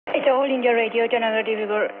All India Radio Janagar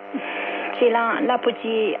Divigor Chila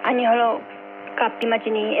Lapuchi Aniholo Kapti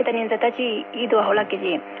Machini Etanin Zatachi Ido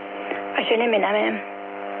Holakiji Ashone Mename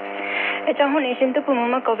Eta nation to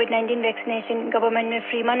Pumuma COVID-19 vaccination government में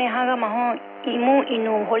free माने हागा माहो emu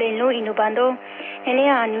इनु होले लो इनु बांधो एने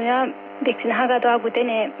आनुया vaccine हागा तो आगुते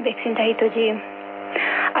ने वैक्सीन थाही तो जी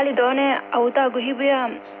आली दो ने आउता गुही बिया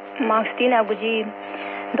मास्क तीन आगुजी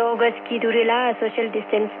 2 गज की दूरी ला सोशल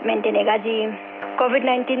डिस्टेंस मेंटेन एगा जी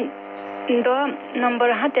COVID-19 दो नंबर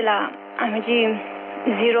हातेला आमजी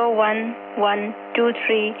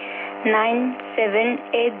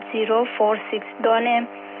 0112397846 दो ने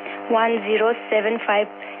 1075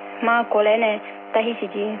 मा कोलेने ताही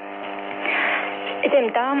CG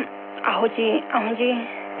इतेमता ahoji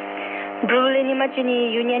Brulini Machini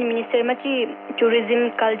Union Minister Machi Tourism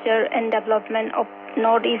Culture and Development of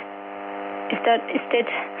Northeast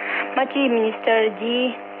State Machi Minister G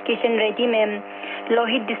Kishan Reddy में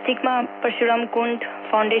लोहित डिस्ट्रिक्ट में परशुराम कुंड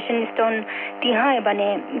फाउंडेशन स्टोन तिहा बने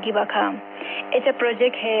गिबाखा ऐसा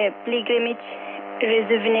प्रोजेक्ट है pilgrimage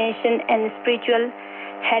rejuvenation and spiritual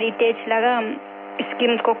heritage लगा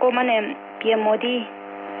स्कीम को माने पीएम मोदी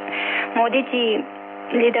जी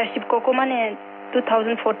लीडरशिप को माने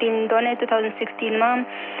 2014 दोने 2016 में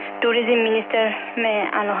टूरिज्म मिनिस्टर में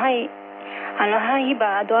अनोहाई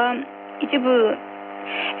बादवा इचबु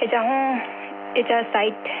एजा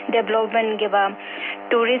साइट डेवलपमेंट के बाद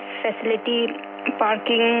टूरिस्ट फैसिलिटी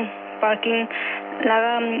पार्किंग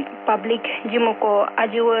लगा पब्लिक जिमो को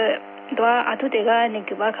आजु दवा आथु देगा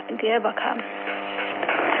निकबा गया बखा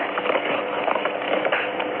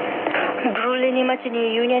Brulini Machini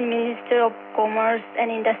Union Minister of Commerce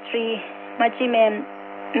and Industry Machi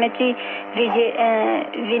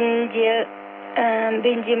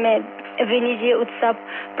Vinije Utsav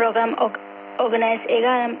program organized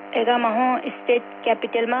ega maho state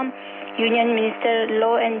capital में Union Minister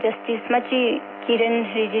Law and Justice Machi Kiran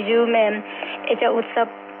Rijiju में ऐसा उत्सव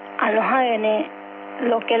अनोहा ने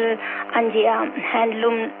local अंजिया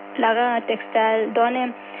handloom लगा textile दोने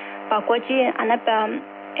पाकोची अनपा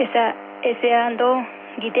ऐसे दो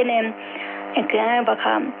गीते ने एक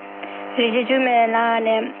बखा रिजिजू में ना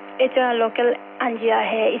ने ऐसा लोकल अंजिया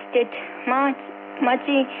है स्टेट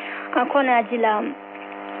माची आँखों ने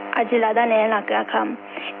अजिला दाने लगा खाम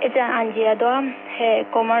ऐसा अंजिया दो है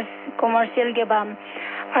कॉमर्शियल के बाद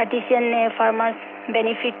आर्टिसियन ने फार्मर्स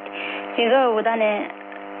बेनिफिट चिगा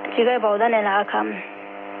बाउदाने लगा खाम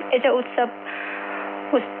ऐसा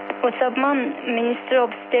उत्सव में मिनिस्टर ऑफ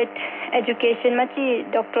स्टेट एजुकेशन माची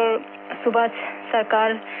डॉक्टर सुभाष सरकार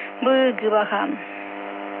बुगवा खाम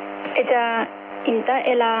ऐसा इंता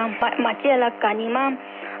एला माची एला कानीमा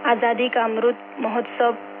आजादी का अमृत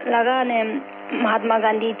महोत्सव लगा ने महात्मा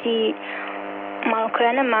गांधी जी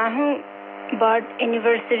मालखयाने माहू बर्थ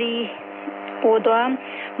एनिवर्सरी ओदवा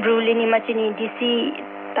ब्रूलिनी मचिनी डीसी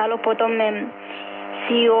तालो पोतम में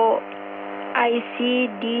सीओ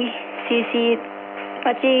आईसीडीसीसी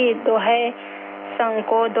मची दो है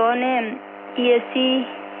संको दो ने ईएससी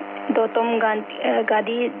दोतम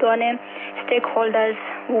गांधी दो ने स्टेक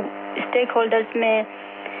होल्डर्स में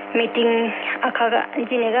मीटिंग आखा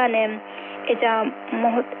जिनेगा ने एजा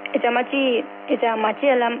माची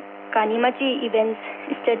अलम कानी माची इवेंट्स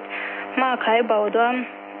स्टेट मा खाए बाउदवा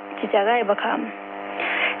चिचागा बखा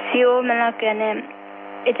सीओ मना कहने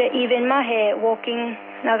एजा इवेंट मा है वॉकिंग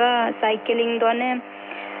लगा साइकिलिंग दोने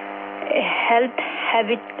हेल्थ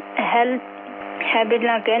हैबिट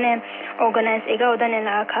ना कहने ऑर्गेनाइज एगा उदाने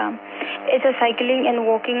लगा खा ऐसा साइकिलिंग एंड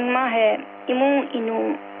वॉकिंग मा है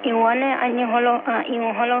इमुआने अन्य होलो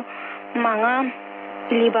मांगा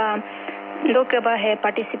लिबा दो के बा है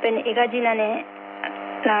पार्टिसिपेंट एगा जिना ने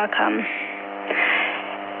लगा खा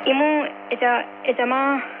इमु एजा मा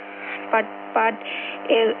पार्ट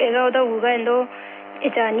एगा उदा उगा एंदो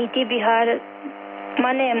एजा नीति बिहार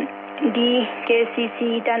माने DKCC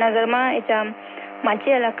ईटानगर मा एजा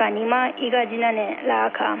माचे अलकानी मा इगा जिना ने लगा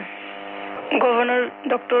खा गवर्नर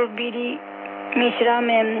डॉक्टर बीडी मिश्रा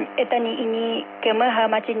में एतनी इनी केमर हा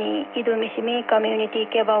माचिनी इदु मिशिमी कम्युनिटी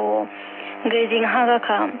के बाओ ग्रेजिंग हागा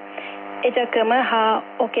खा एजा केमर हा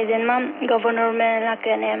ओकेजन मा गवर्नर में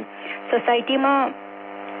लाकेने सोसाइटी मा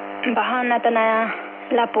बहाना तनाया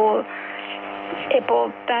लापो एपो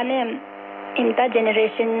ताने इंटा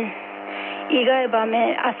जनरेशन इगा बा में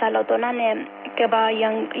आसालोतोना ने के बा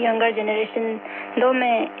यंगर जनरेशन दो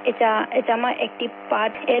में एचा मा एक्टिव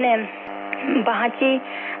पार्ट एने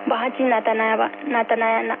bahachi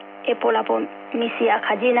natanaya epolapo misia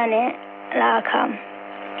khajina ne lakha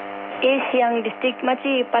Asian district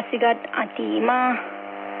machi pasigat atima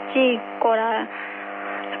chi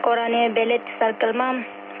kora ne belet circle ma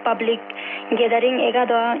public gathering ega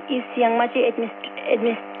do is yang machi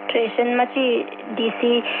administration machi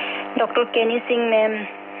DC Dr. Kenny Singh ma'am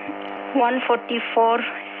 144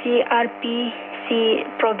 CRPC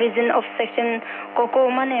provision of section Koko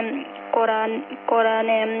mane Koran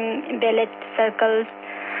ballot circles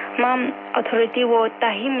mam authority wo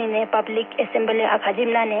tahimine public assembly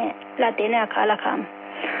akhajimna ne latene akhala kham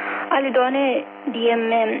ali done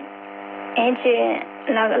DM enche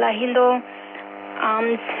la hindo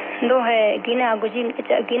arms do hai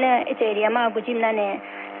gina area ma gujim nane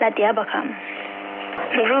latia bakham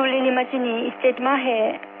ruling ni machini state ma hai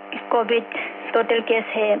covid total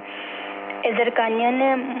case hai ezer kanya ne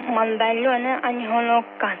mandallo ne anholo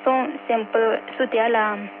kaso sample sutiala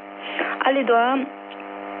ali do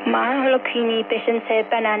ma holo khini patients hai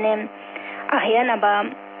panane ahyana ba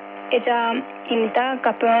eja imta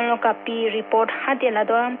kapolo kapi report hatela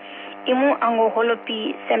do imu ango holopi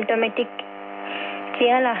symptomatic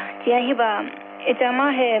chiala chiahiba etama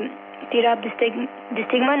he tirab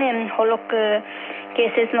district mane holok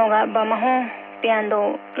cases loga bamaho piando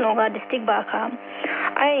loga district bakha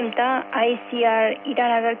aimta ICR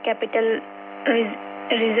Itanagar capital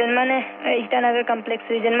region mane Itanagar complex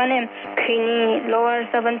region mane khini lower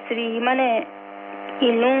Savansri mane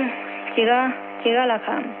inu chiga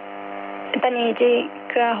lakha tani je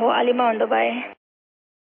ka ho alima ondo bai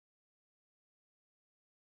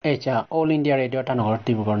Echa All India Radio Tanor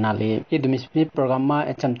TV Bornali, Mishmi program ma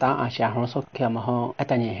echamta Asia Hosok Kiamaho,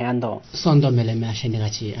 Atani Hando, Sondo Melema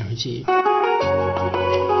Shenagachi, Arji.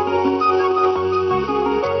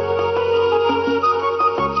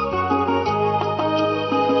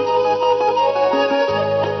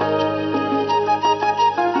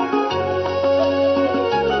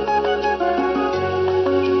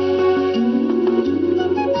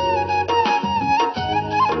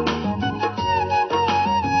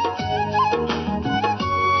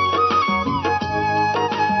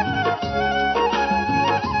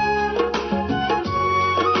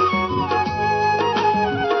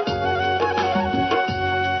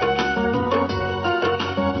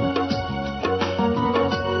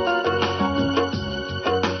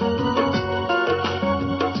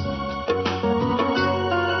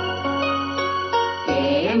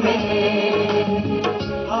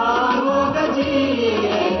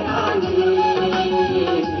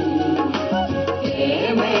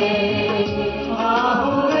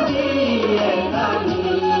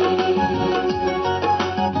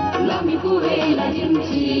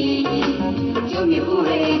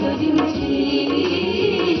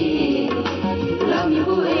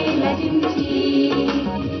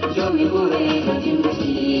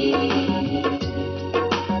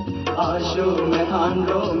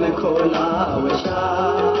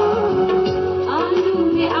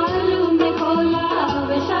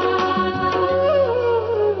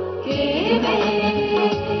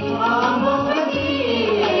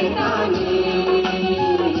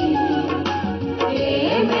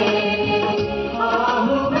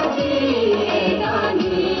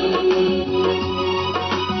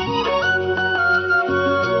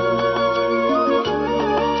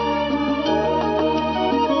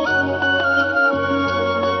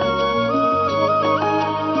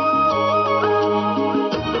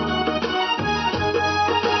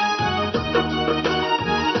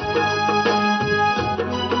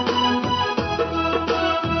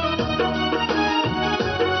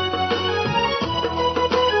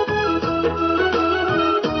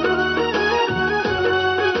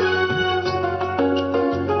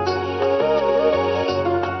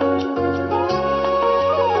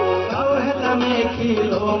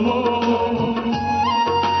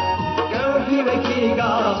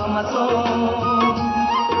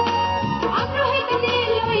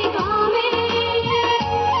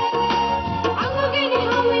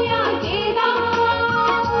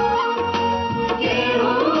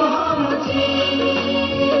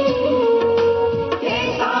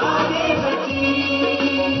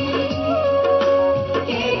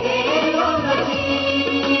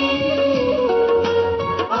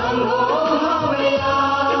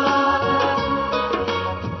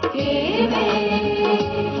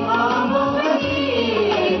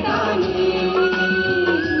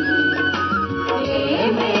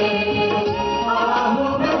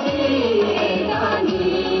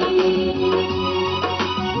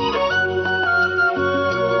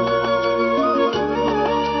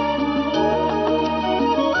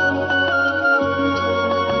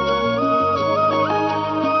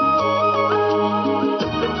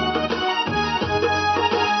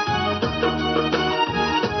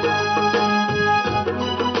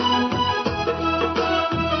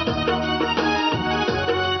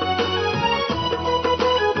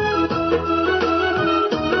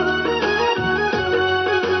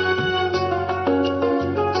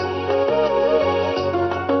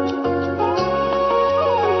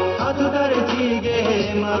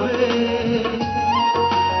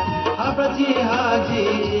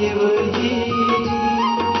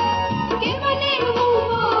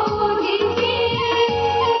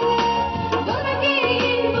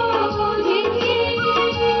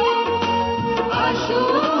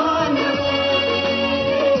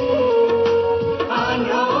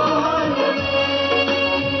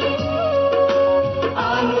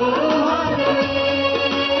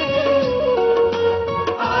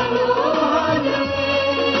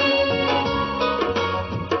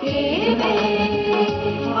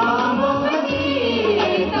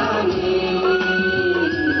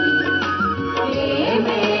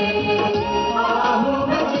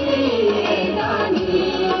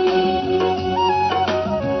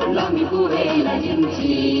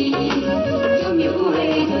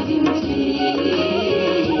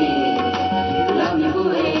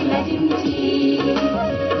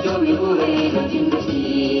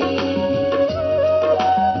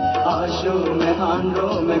 Handro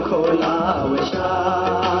me kola wisha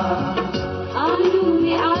Alu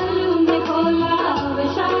me kola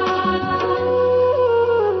wisha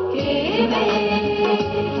Kebe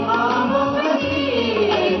amogati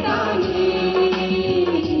etani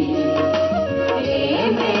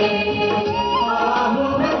Kebe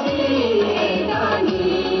amogati etani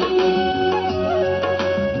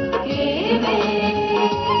Kebe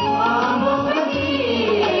amogati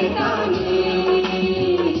etani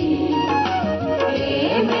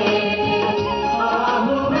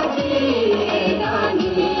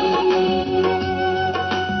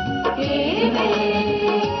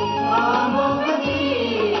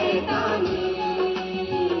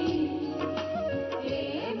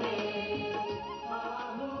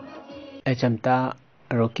Echamta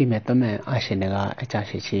roki metome ashenega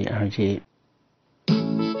echashi arji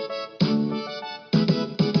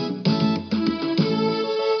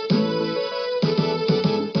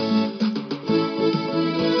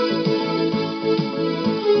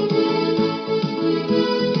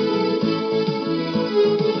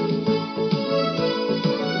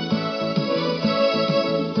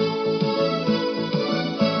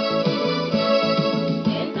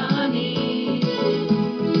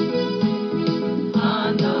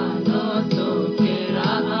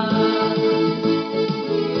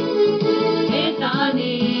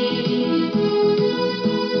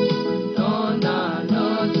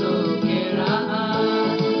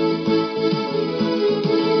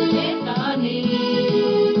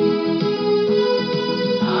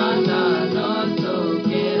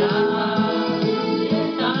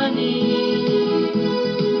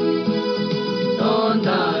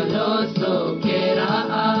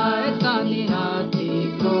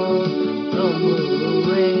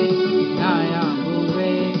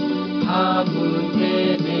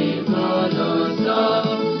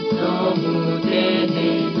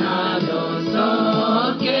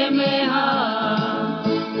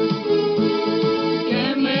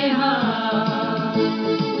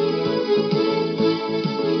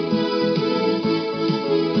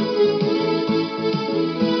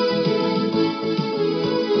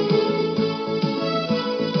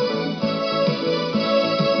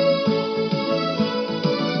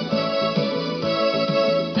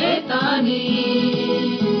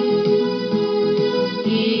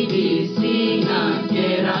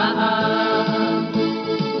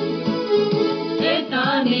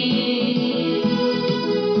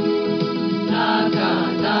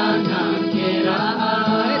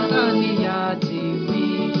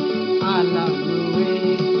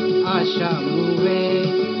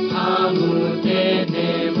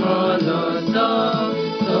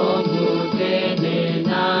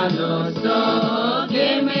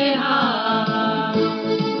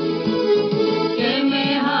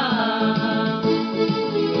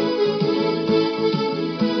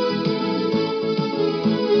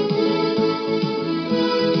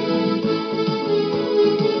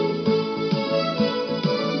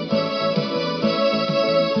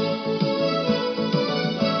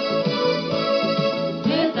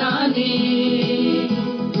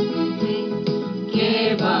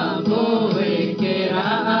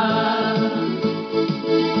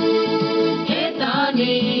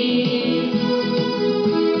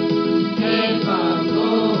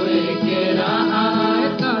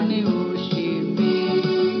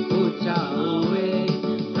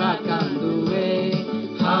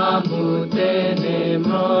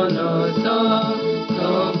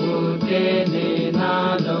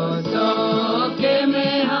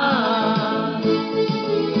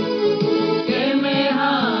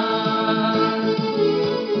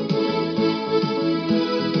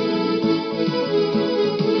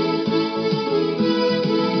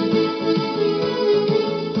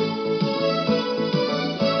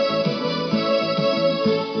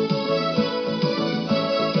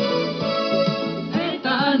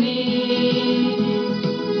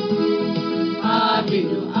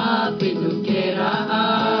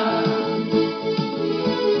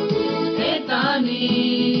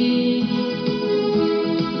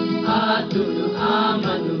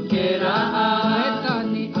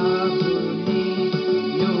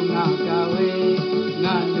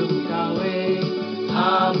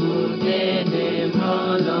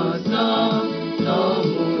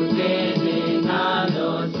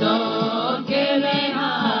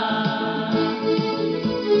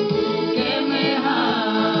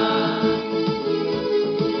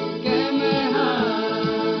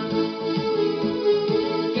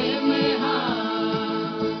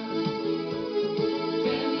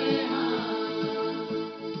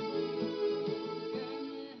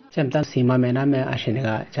Semta sima mena me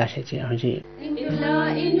ashenega chashi arji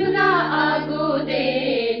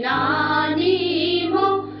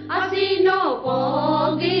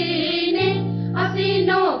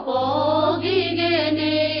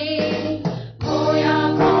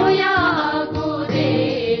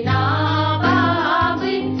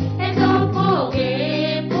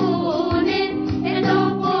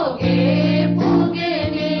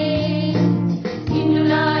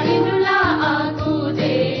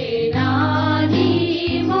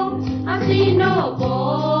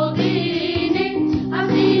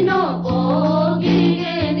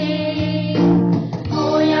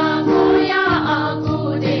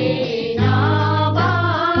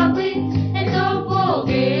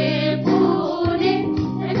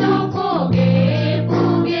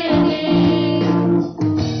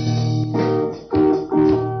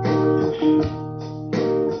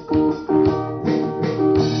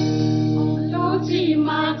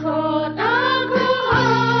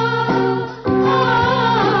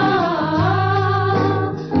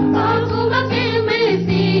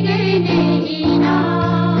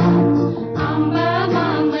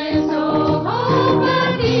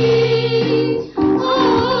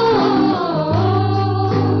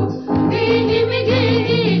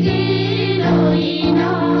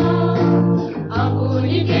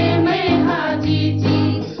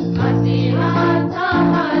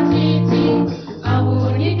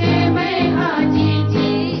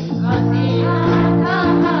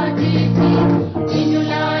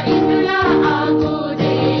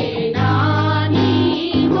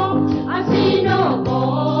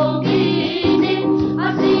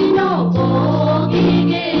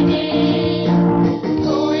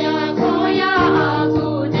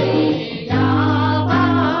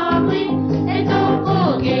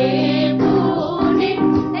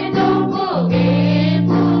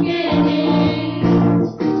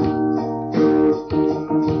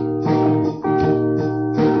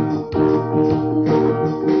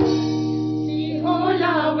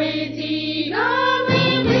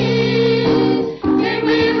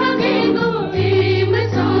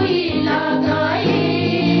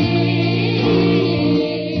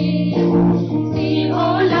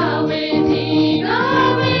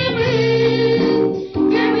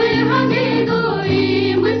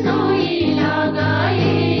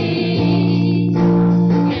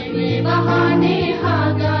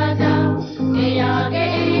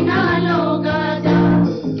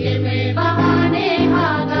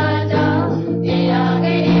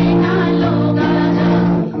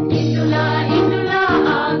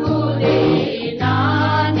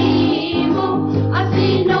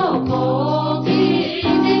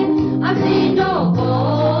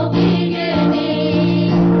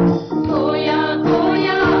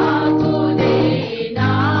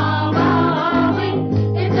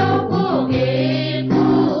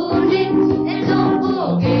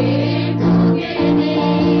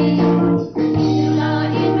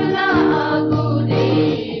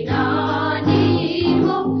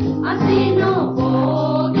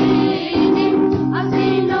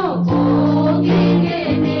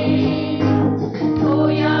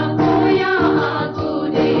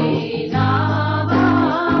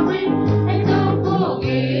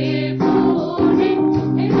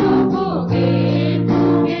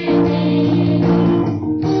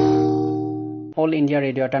All India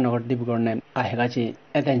Radio ta nagor dibgor ne ahega chi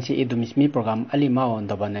atanchi idu Mishmi program ali ma on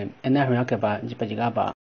dobane ena hya ke ba jipajiga ba